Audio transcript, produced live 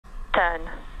10,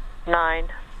 9,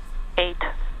 8,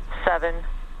 7,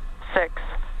 6,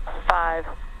 5,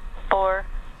 4,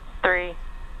 3,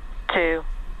 2,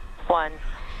 1,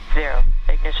 0.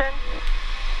 Ignition.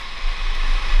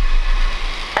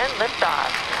 And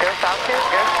liftoff. Go Falcon,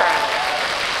 go Starlink.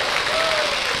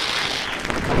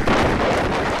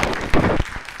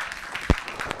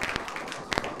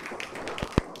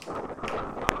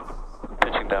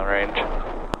 Pitching downrange.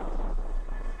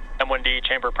 M1D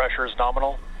chamber pressure is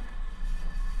nominal.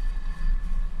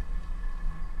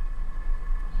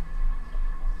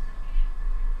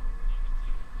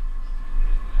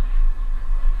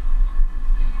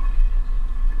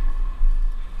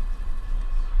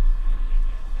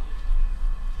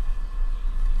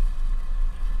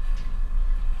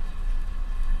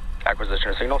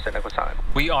 Acquisition signal, send equal time.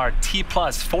 We are T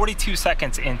plus 42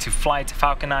 seconds into flight.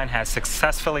 Falcon 9 has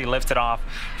successfully lifted off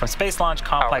from Space Launch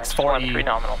Complex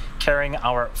 4E, carrying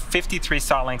our 53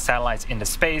 Starlink satellites into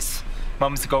space.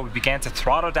 Moments ago, we began to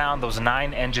throttle down those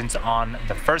 9 engines on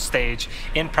the first stage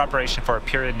in preparation for a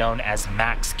period known as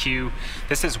max Q.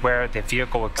 This is where the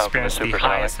vehicle will experience the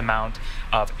highest amount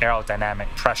of aerodynamic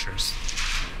pressures.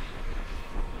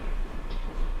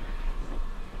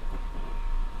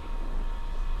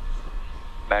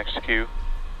 Max Q.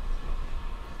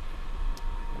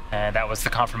 And that was the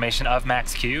confirmation of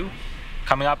max Q.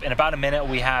 Coming up in about a minute,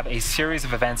 we have a series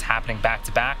of events happening back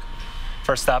to back.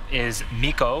 First up is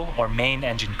MECO, or main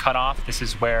engine cutoff. This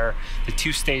is where the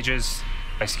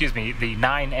the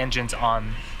 9 engines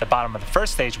on the bottom of the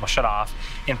first stage will shut off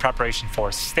in preparation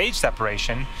for stage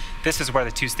separation. This is where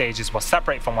the 2 stages will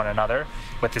separate from one another,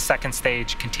 with the second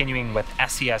stage continuing with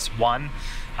SES-1,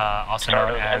 also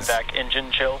known as MVAC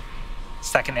engine chill.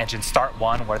 Second engine start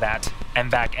 1, where that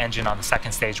MVAC engine on the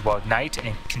second stage will ignite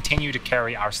and continue to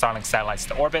carry our Starlink satellites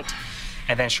to orbit.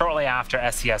 And then shortly after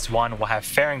SES-1, we'll have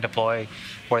fairing deploy,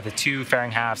 where the 2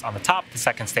 fairing halves on the top of the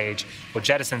second stage will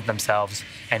jettison themselves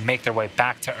and make their way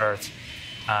back to Earth.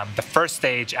 The first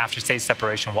stage, after stage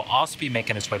separation, will also be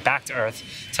making its way back to Earth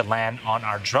to land on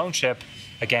our drone ship.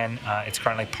 Again, it's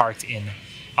currently parked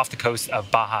off the coast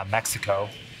of Baja, Mexico,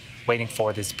 waiting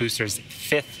for this booster's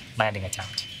 5th landing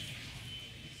attempt.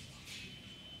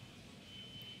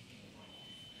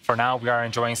 For now, we are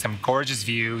enjoying some gorgeous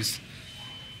views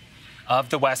of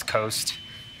the West Coast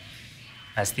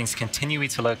as things continue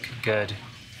to look good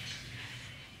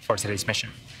for today's mission.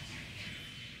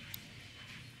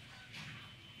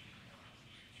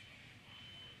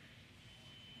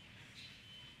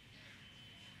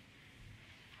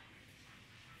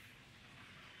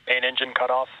 Main engine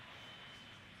cutoff.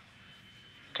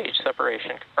 Stage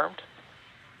separation confirmed.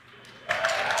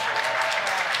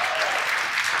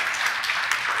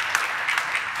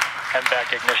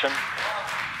 MVAC ignition.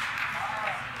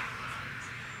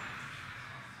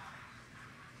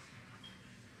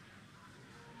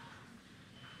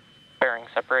 Bearing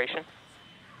separation.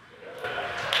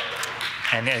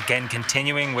 And again,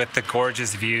 continuing with the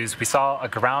gorgeous views, we saw a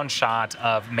ground shot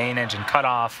of main engine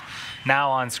cutoff.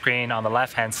 Now on screen on the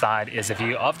left-hand side is a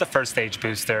view of the first stage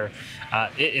booster.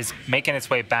 It is making its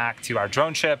way back to our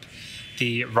drone ship.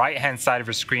 The right-hand side of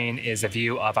your screen is a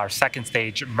view of our second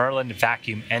stage Merlin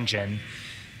vacuum engine.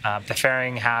 The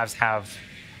fairing halves have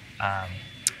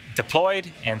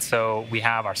deployed, and so we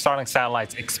have our Starlink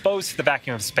satellites exposed to the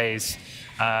vacuum of space.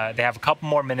 They have a couple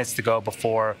more minutes to go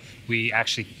before we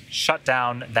actually shut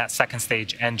down that second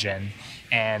stage engine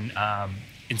and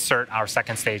insert our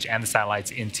second stage and the satellites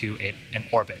into an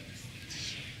orbit.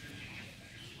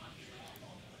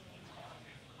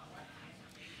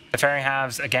 The fairing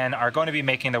halves, again, are going to be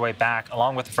making their way back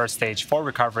along with the first stage for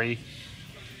recovery.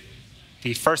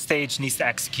 The first stage needs to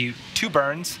execute 2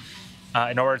 burns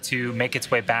in order to make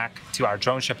its way back to our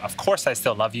drone ship. Of course, I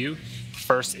still love you. The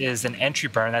first is an entry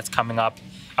burn that's coming up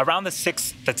around the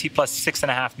T plus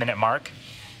 6.5 minute mark.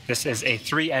 This is a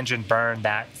 3-engine burn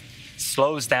that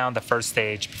slows down the first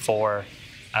stage before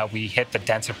we hit the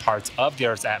denser parts of the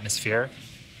Earth's atmosphere.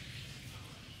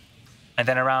 And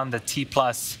then around the T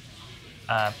plus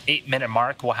 8-minute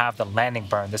mark, we'll have the landing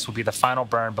burn. This will be the final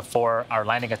burn before our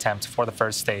landing attempt for the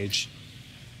first stage.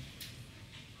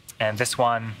 And this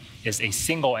one is a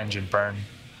single engine burn.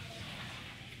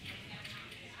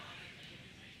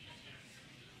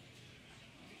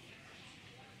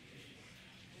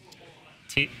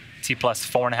 T plus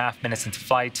 4.5 minutes into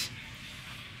flight.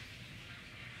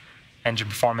 Engine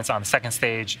performance on the second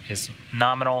stage is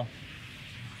nominal.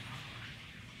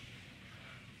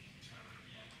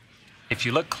 If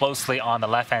you look closely on the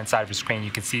left-hand side of your screen,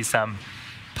 you can see some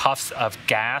puffs of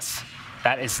gas.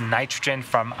 That is nitrogen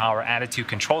from our attitude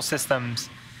control systems.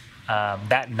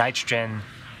 That nitrogen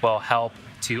will help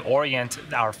to orient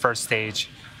our first stage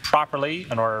properly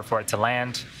in order for it to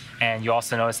land. And you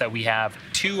also notice that we have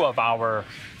 2 of our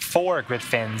 4 grid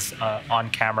fins on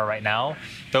camera right now.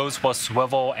 Those will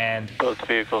swivel and... Both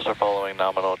vehicles are following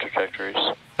nominal trajectories.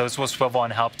 Those will swivel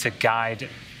and help to guide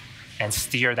and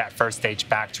steer that first stage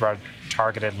back to our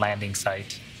targeted landing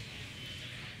site.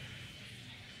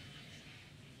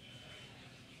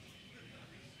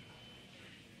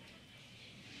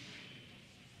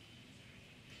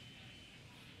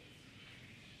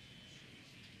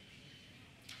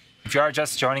 If you are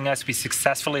just joining us, we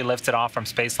successfully lifted off from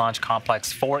Space Launch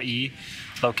Complex 4E,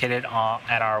 located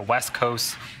at our West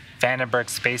Coast Vandenberg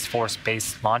Space Force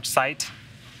Base launch site.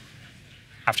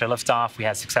 After liftoff, we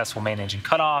had successful main engine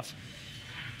cutoff,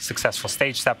 successful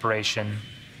stage separation.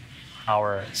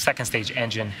 Our second stage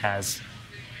engine has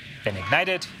been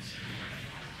ignited.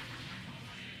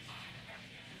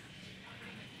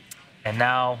 And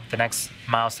now the next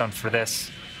milestone for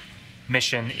this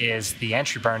mission is the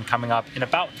entry burn coming up in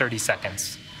about 30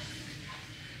 seconds.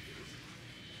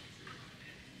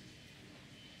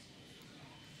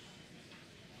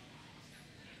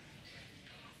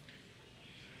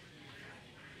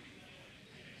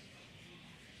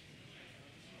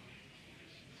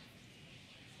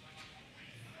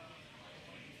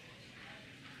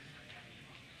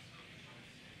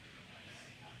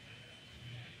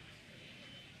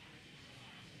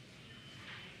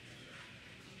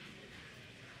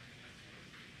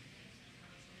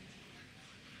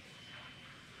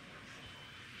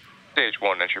 Stage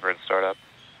 1 entry burn startup.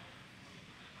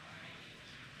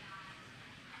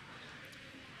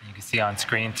 You can see on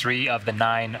screen 3 of the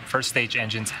 9 first stage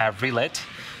engines have relit.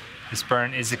 This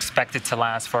burn is expected to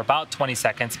last for about 20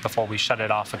 seconds before we shut it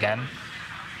off again.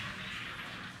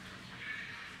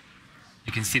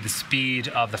 You can see the speed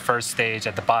of the first stage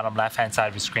at the bottom left-hand side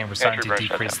of the screen. We're starting to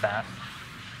decrease that.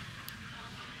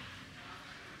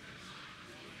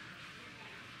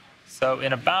 So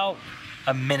in about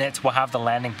a minute, we'll have the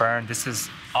landing burn. This is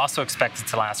also expected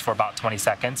to last for about 20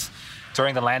 seconds.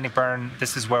 During the landing burn,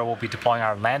 this is where we'll be deploying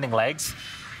our landing legs,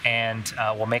 and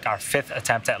we'll make our 5th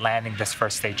attempt at landing this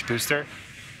first stage booster.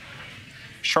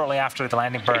 Shortly after the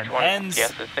landing burn ends,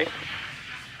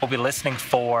 we'll be listening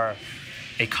for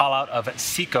a call out of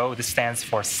SECO. This stands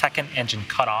for second engine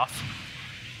cutoff.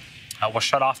 We'll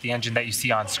shut off the engine that you see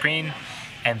on screen,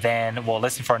 and then we'll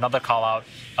listen for another call out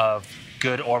of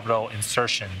good orbital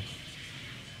insertion.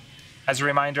 As a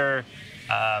reminder,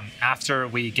 after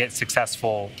we get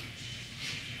successful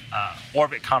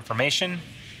orbit confirmation,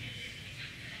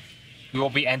 we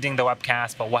will be ending the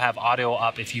webcast, but we'll have audio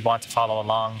up if you want to follow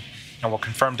along, and we'll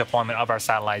confirm deployment of our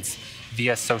satellites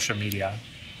via social media.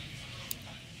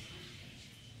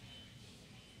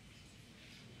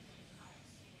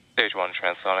 Stage 1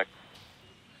 transonic.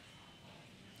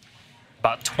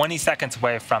 About 20 seconds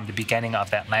away from the beginning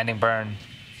of that landing burn.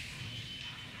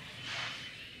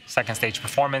 Second stage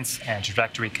performance and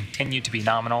trajectory continue to be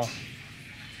nominal.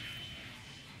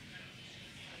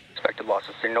 Expected loss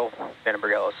of signal,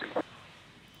 Vandenberg LSC.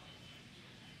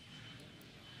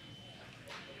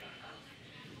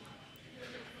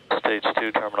 Stage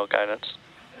 2 terminal guidance.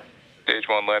 Stage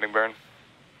 1 landing burn.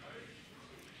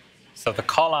 So the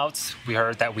callouts, we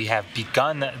heard that we have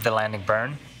begun the landing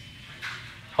burn.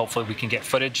 Hopefully we can get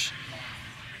footage.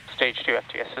 Stage 2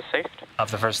 FTS is safe.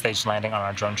 Of the first stage landing on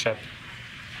our drone ship.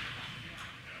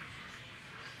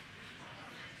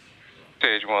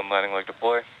 Stage 1 landing leg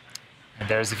deploy. And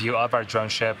there's a view of our drone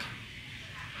ship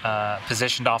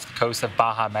positioned off the coast of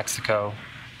Baja, Mexico,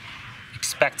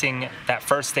 expecting that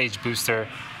first stage booster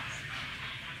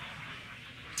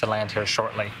to land here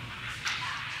shortly.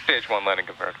 Stage 1 landing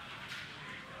confirmed.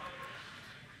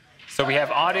 So we have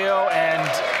audio and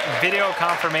video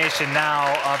confirmation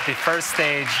now of the first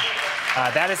stage.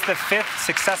 That is the 5th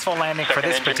successful landing for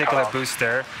this particular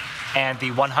booster, and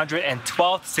the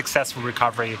 112th successful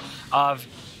recovery of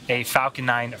a Falcon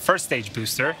 9 first stage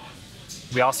booster.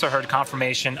 We also heard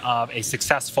confirmation of a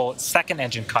successful second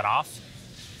engine cutoff.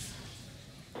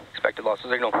 Expected loss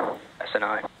of signal,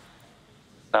 SNI.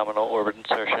 Nominal orbit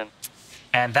insertion.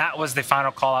 And that was the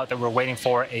final call out that we're waiting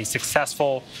for, a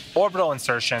successful orbital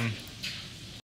insertion